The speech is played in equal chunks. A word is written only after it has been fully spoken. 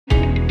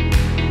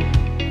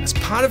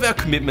part of our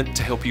commitment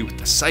to help you with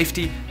the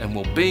safety and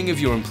well-being of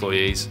your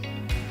employees,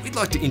 we'd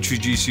like to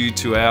introduce you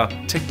to our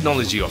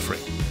technology offering.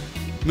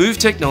 Move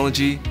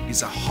Technology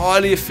is a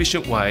highly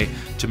efficient way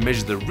to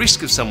measure the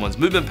risk of someone's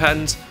movement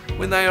patterns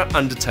when they are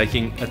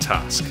undertaking a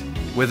task.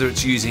 Whether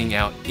it's using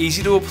our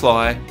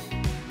easy-to-apply,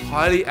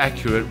 highly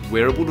accurate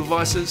wearable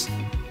devices,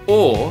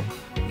 or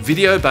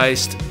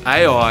video-based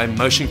AI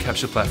motion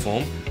capture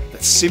platform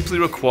that simply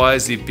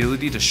requires the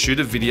ability to shoot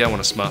a video on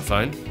a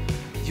smartphone,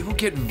 you will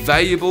get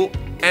valuable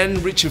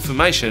and rich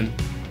information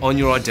on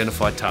your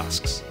identified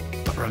tasks.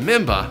 But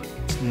remember,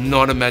 it's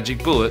not a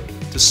magic bullet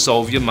to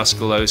solve your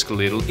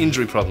musculoskeletal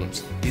injury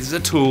problems. It is a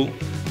tool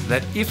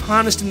that, if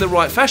harnessed in the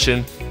right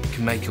fashion,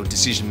 can make your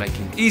decision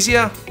making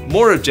easier,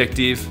 more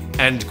objective,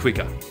 and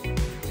quicker.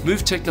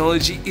 Move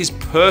Technology is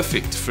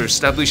perfect for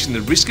establishing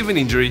the risk of an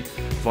injury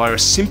via a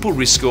simple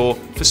risk score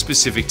for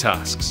specific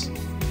tasks.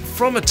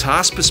 From a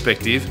task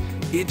perspective,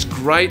 it's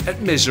great at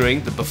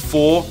measuring the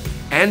before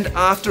and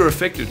after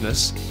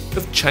effectiveness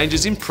of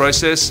changes in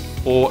process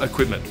or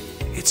equipment.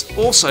 It's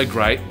also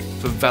great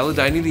for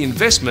validating the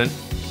investment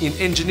in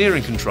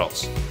engineering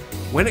controls.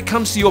 When it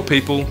comes to your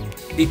people,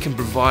 it can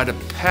provide a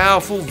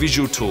powerful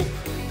visual tool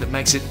that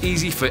makes it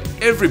easy for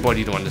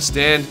everybody to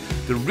understand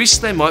the risks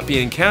they might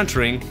be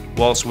encountering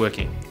whilst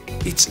working.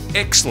 It's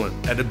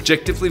excellent at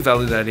objectively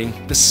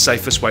validating the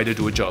safest way to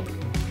do a job,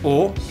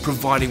 or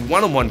providing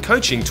one-on-one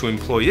coaching to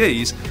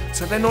employees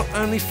so they not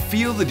only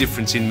feel the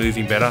difference in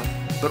moving better,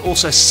 but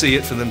also see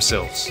it for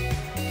themselves.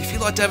 If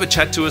you'd like to have a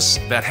chat to us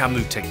about how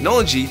Move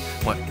Technology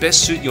might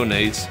best suit your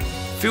needs,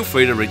 feel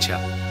free to reach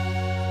out.